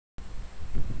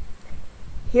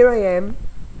Here I am,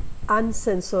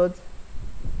 uncensored,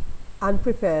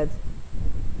 unprepared,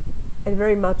 and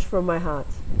very much from my heart.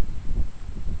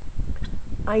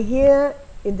 I hear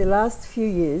in the last few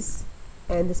years,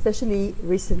 and especially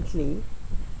recently,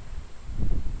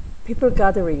 people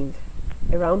gathering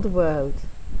around the world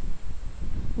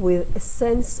with a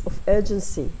sense of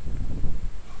urgency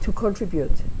to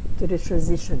contribute to the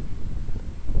transition,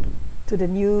 to the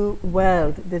new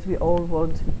world that we all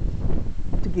want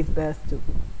to give birth to.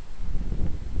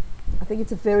 I think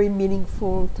it's a very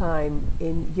meaningful time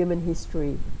in human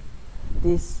history,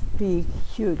 this big,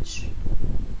 huge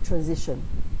transition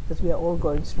that we are all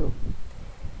going through.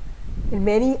 And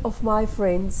many of my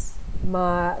friends,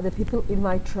 the people in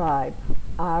my tribe,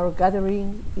 are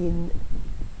gathering in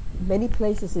many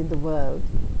places in the world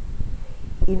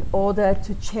in order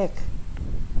to check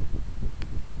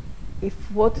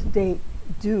if what they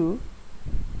do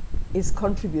is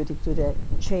contributing to the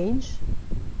change,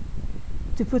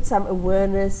 to put some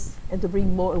awareness and to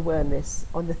bring more awareness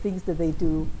on the things that they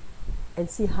do and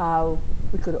see how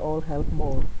we could all help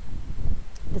more.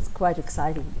 That's quite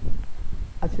exciting.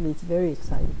 Actually, it's very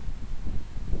exciting.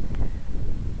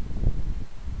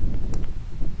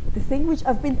 The thing which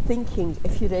I've been thinking a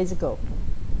few days ago,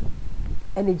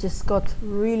 and it just got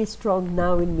really strong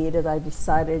now in me, that I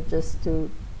decided just to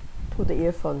put the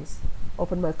earphones,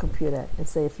 open my computer and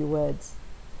say a few words.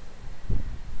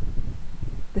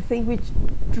 The thing which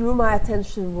drew my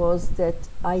attention was that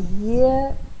I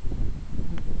hear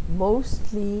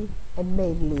mostly and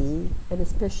mainly and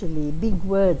especially big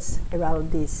words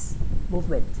around this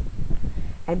movement.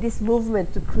 And this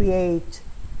movement to create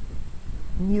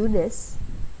newness,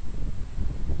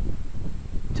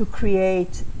 to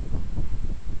create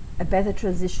a better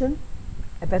transition,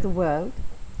 a better world,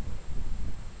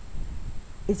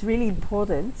 is really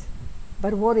important.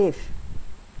 But what if?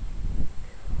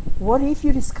 What if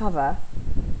you discover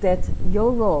that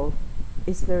your role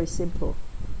is very simple?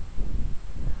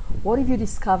 What if you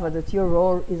discover that your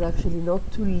role is actually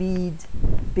not to lead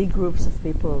big groups of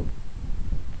people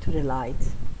to the light,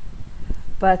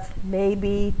 but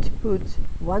maybe to put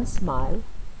one smile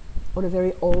on a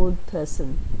very old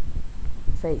person's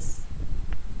face?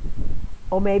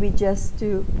 Or maybe just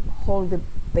to hold a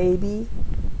baby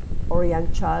or a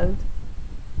young child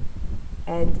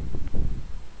and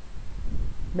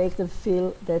make them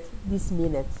feel that this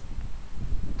minute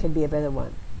can be a better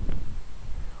one.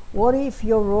 What if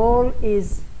your role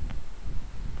is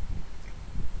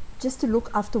just to look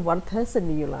after one person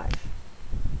in your life?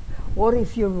 What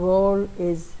if your role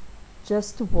is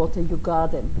just to water your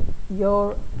garden,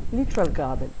 your literal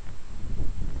garden,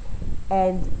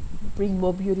 and bring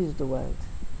more beauty to the world?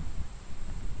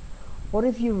 What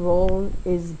if your role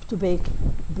is to bake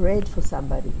bread for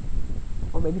somebody,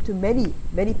 or maybe to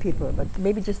many people, but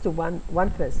maybe just to one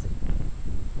person?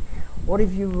 What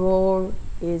if your role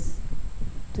is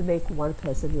to make one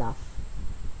person laugh?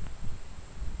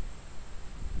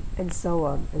 And so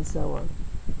on and so on.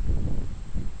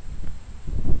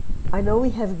 I know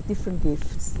we have different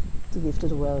gifts to give to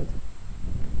the world,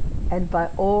 and by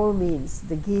all means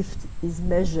the gift is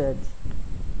measured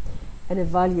and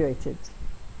evaluated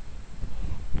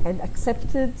and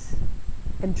accepted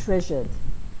and treasured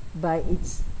by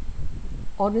its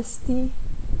honesty,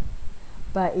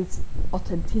 by its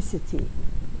authenticity,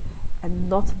 and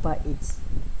not by its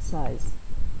size.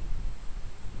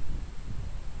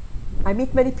 I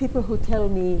meet many people who tell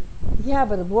me, yeah,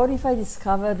 but what if I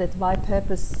discover that my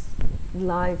purpose in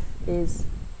life is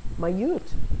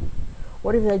minute?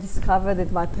 What if I discover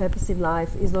that my purpose in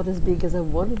life is not as big as I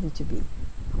wanted it to be,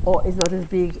 or is not as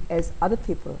big as other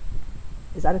people's?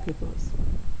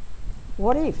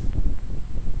 What if?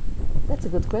 That's a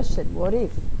good question. What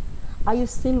if? Are you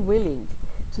still willing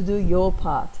to do your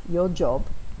part, your job?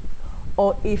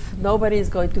 Or if nobody is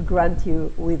going to grant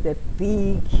you with a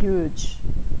big, huge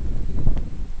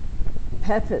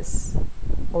purpose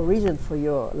or reason for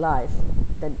your life,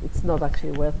 then it's not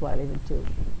actually worthwhile even to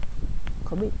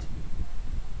commit.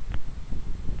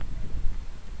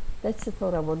 That's the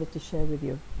thought I wanted to share with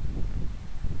you.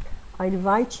 I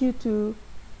invite you to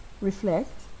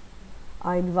reflect.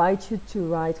 I invite you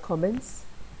to write comments.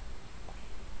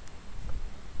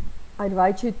 I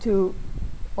invite you to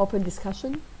open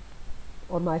discussion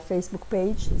on my Facebook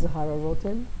page, Zohara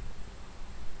Rotem,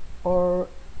 or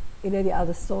in any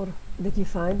other store that you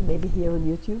find, maybe here on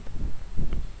YouTube.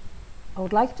 I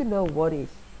would like to know what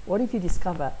if you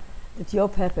discover that your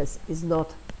purpose is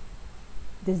not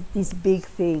this big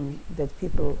thing that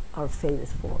people are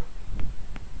famous for.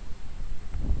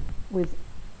 With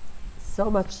so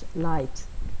much light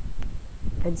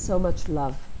and so much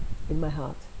love in my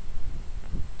heart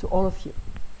to all of you.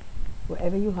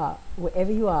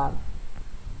 wherever you are,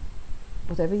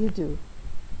 whatever you do,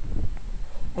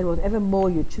 and whatever more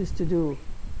you choose to do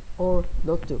or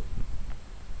not do.